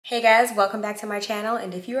Hey guys, welcome back to my channel,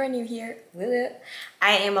 and if you are new here,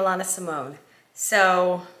 I am Alana Simone.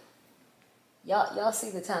 So, y'all see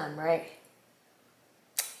the time, right?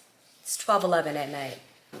 It's 12:11 at night.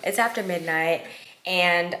 It's after midnight,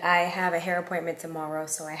 and I have a hair appointment tomorrow,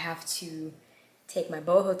 so I have to take my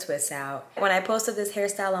boho twists out. When I posted this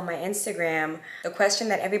hairstyle on my Instagram, the question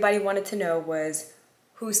that everybody wanted to know was,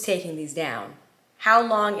 who's taking these down? How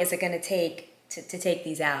long is it gonna take to take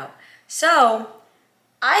these out? So,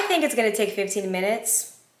 I think it's gonna take 15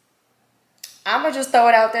 minutes. I'm gonna just throw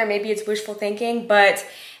it out there. Maybe it's wishful thinking, but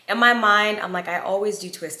in my mind, I'm like, I always do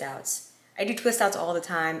twist outs. I do twist outs all the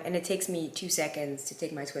time, and it takes me 2 seconds to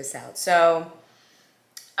take my twist out. So,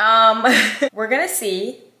 we're gonna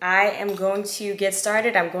see. I am going to get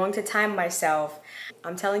started. I'm going to time myself.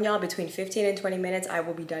 I'm telling y'all, between 15 and 20 minutes, I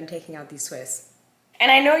will be done taking out these twists.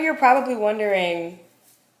 And I know you're probably wondering,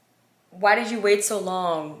 why did you wait so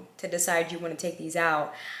long to decide you want to take these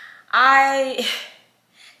out?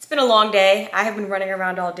 It's been a long day. I have been running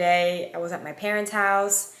around all day. I was at my parents'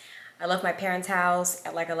 house. I left my parents' house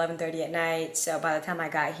at like 11:30 at night. So by the time I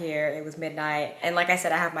got here, it was midnight. And like I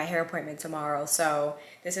said, I have my hair appointment tomorrow. So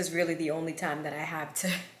this is really the only time that I have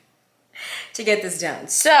to get this done.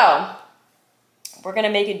 So we're gonna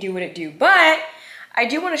make it do what it do. But I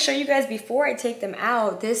do want to show you guys before I take them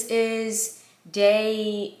out. This is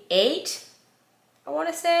day 8, I want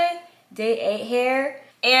to say. Day 8 hair.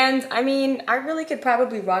 And I mean, I really could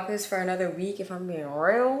probably rock this for another week if I'm being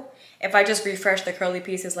real. If I just refresh the curly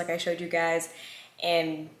pieces like I showed you guys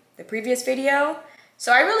in the previous video.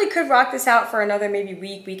 So I really could rock this out for another maybe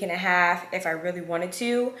week and a half if I really wanted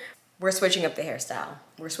to. We're switching up the hairstyle.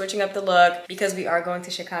 We're switching up the look because we are going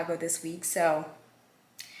to Chicago this week. So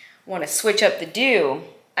want to switch up the do.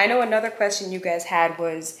 I know another question you guys had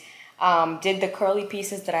was, did the curly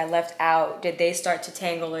pieces that I left out, did they start to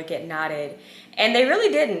tangle or get knotted? And they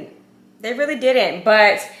really didn't. They really didn't.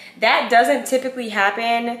 But that doesn't typically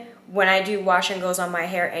happen when I do wash and goes on my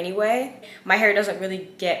hair anyway. My hair doesn't really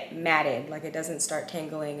get matted. Like, it doesn't start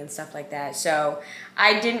tangling and stuff like that. So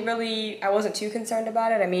I wasn't too concerned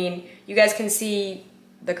about it. I mean, you guys can see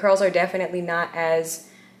the curls are definitely not as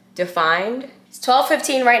defined. It's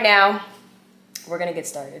 12:15 right now. We're gonna get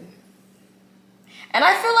started. And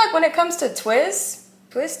I feel like when it comes to twists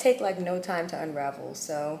take like no time to unravel.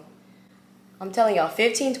 So I'm telling y'all,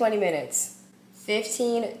 15-20 minutes.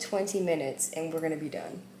 15-20 minutes and we're gonna be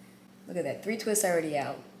done. Look at that, 3 twists already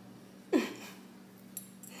out.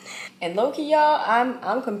 And low-key, y'all,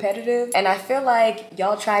 I'm competitive, and I feel like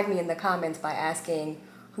y'all tried me in the comments by asking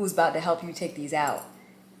who's about to help you take these out.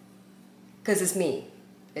 Cause it's me,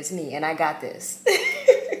 and I got this.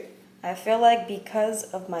 I feel like because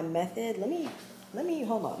of my method, let me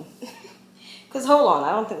hold on. Cause hold on,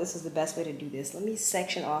 I don't think this is the best way to do this. Let me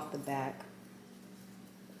section off the back.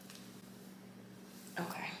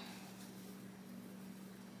 Okay.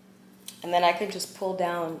 And then I can just pull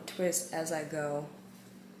down, twist as I go.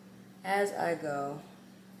 I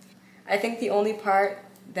think the only part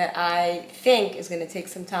that I think is gonna take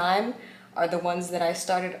some time are the ones that I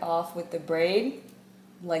started off with the braid,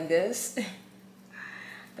 like this.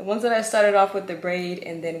 The ones that I started off with the braid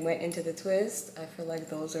and then went into the twist, I feel like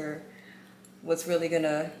those are what's really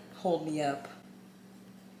gonna hold me up.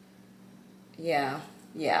 Yeah,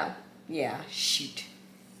 shoot.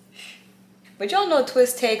 But y'all know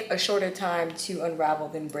twists take a shorter time to unravel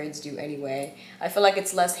than braids do anyway. I feel like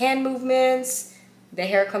it's less hand movements, the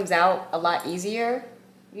hair comes out a lot easier,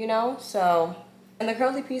 you know, so. And the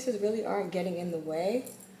curly pieces really aren't getting in the way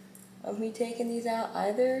of me taking these out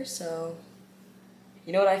either, so.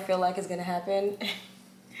 You know what I feel like is gonna happen?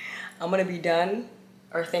 I'm gonna be done,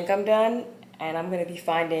 or think I'm done, and I'm gonna be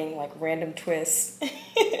finding like random twists.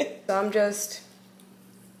 So I'm just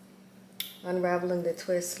unraveling the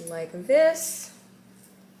twist like this.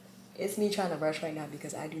 It's me trying to rush right now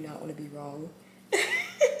because I do not want to be wrong.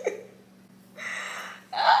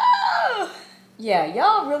 Oh! Yeah,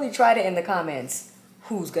 y'all really tried it in the comments.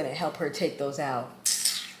 Who's gonna help her take those out?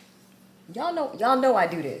 Y'all know I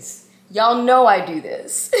do this. Y'all know I do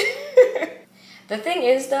this. The thing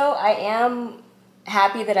is though, I am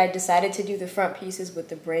happy that I decided to do the front pieces with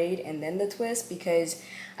the braid and then the twist because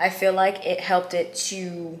I feel like it helped it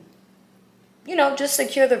to, you know, just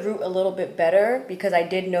secure the root a little bit better, because I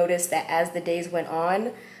did notice that as the days went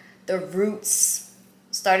on, the roots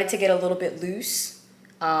started to get a little bit loose.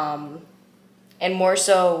 And more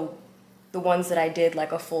so the ones that I did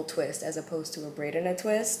like a full twist as opposed to a braid and a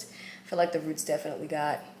twist. I feel like the roots definitely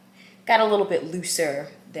got a little bit looser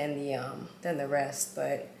than the rest.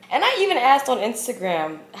 But and I even asked on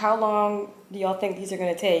Instagram, how long do y'all think these are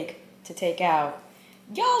gonna take to take out?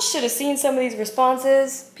 Y'all should have seen some of these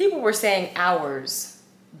responses. People were saying hours,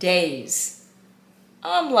 days.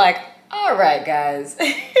 I'm like, all right, guys.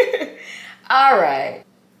 All right.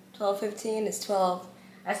 12:15 is 12.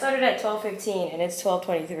 I started at 12:15 and it's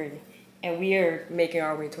 12:23. And we are making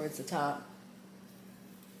our way towards the top.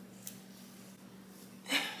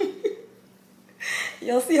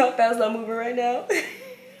 Y'all see how fast I'm moving right now?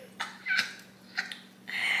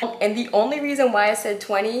 And the only reason why I said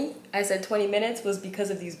 20 minutes was because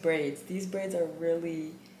of these braids. These braids are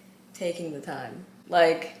really taking the time.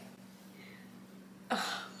 Like,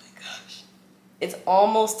 oh my gosh. It's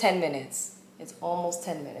almost 10 minutes. It's almost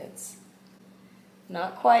 10 minutes.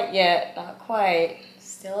 Not quite yet, not quite.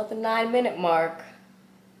 Still at the 9-minute mark.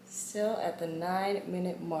 Still at the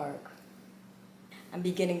 9-minute mark. I'm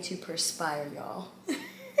beginning to perspire, y'all.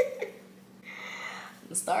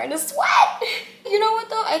 I'm starting to sweat. You know what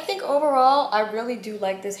though? I think overall, I really do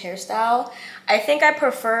like this hairstyle. I think I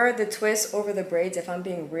prefer the twist over the braids if I'm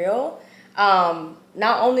being real.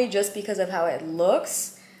 Not only just because of how it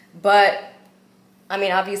looks, but I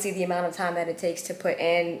mean, obviously the amount of time that it takes to put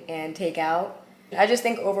in and take out. I just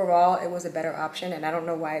think overall it was a better option, and I don't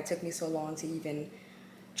know why it took me so long to even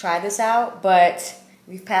try this out, but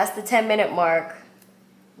we've passed the 10-minute mark.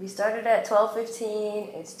 We started at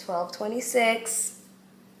 12:15, it's 12:26.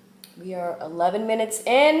 We are 11 minutes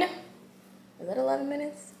in. Is that 11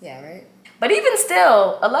 minutes? Yeah, right? But even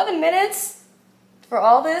still, 11 minutes for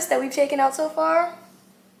all this that we've taken out so far,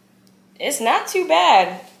 it's not too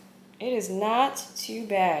bad. It is not too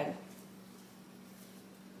bad.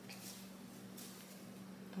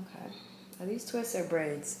 Okay, are these twists or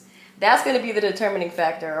braids? That's gonna be the determining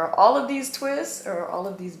factor. Are all of these twists or are all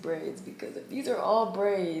of these braids? Because if these are all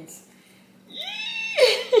braids,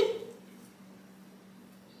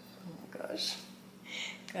 gosh.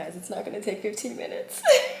 Guys, it's not gonna take 15 minutes.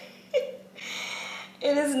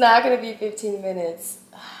 It is not gonna be 15 minutes.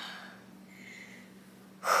 Yeah,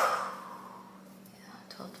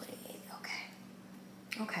 12:28, okay.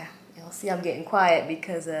 Okay, y'all see I'm getting quiet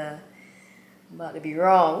because I'm about to be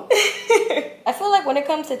wrong. I feel like when it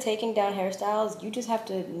comes to taking down hairstyles, you just have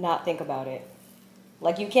to not think about it.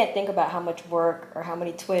 Like, you can't think about how much work or how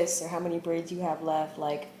many twists or how many braids you have left.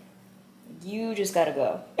 Like, you just gotta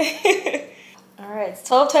go. All right, it's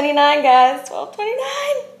 12:29, guys.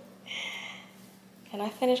 12:29. Can I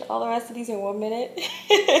finish all the rest of these in 1 minute?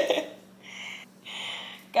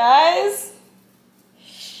 Guys.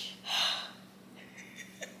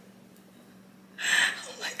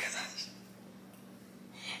 Oh my gosh.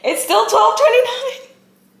 It's still 12:29.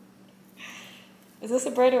 Is this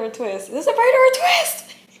a braid or a twist? Is this a braid or a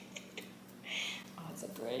twist? Oh, it's a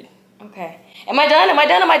braid. Okay. Am I done? Am I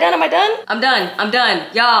done? Am I done? Am I done? I'm done. I'm done.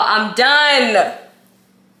 Y'all, I'm done.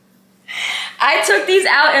 I took these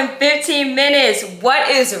out in 15 minutes. What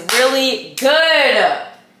is really good?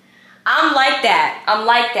 I'm like that. I'm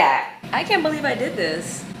like that. I can't believe I did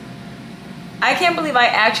this. I can't believe I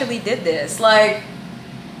actually did this. Like,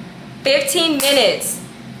 15 minutes.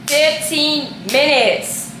 15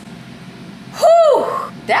 minutes.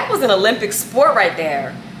 Whew. That was an Olympic sport right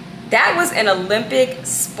there. That was an Olympic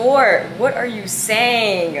sport. What are you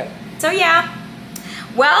saying? So yeah,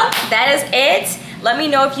 well, that is it. Let me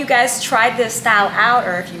know if you guys tried this style out,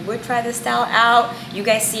 or if you would try this style out. You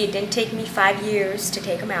guys see it didn't take me 5 years to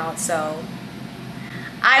take them out, so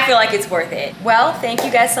I feel like it's worth it. Well, thank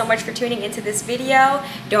you guys so much for tuning into this video.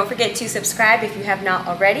 Don't forget to subscribe if you have not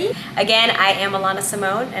already. Again, I am Alana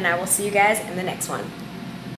Simone, and I will see you guys in the next one.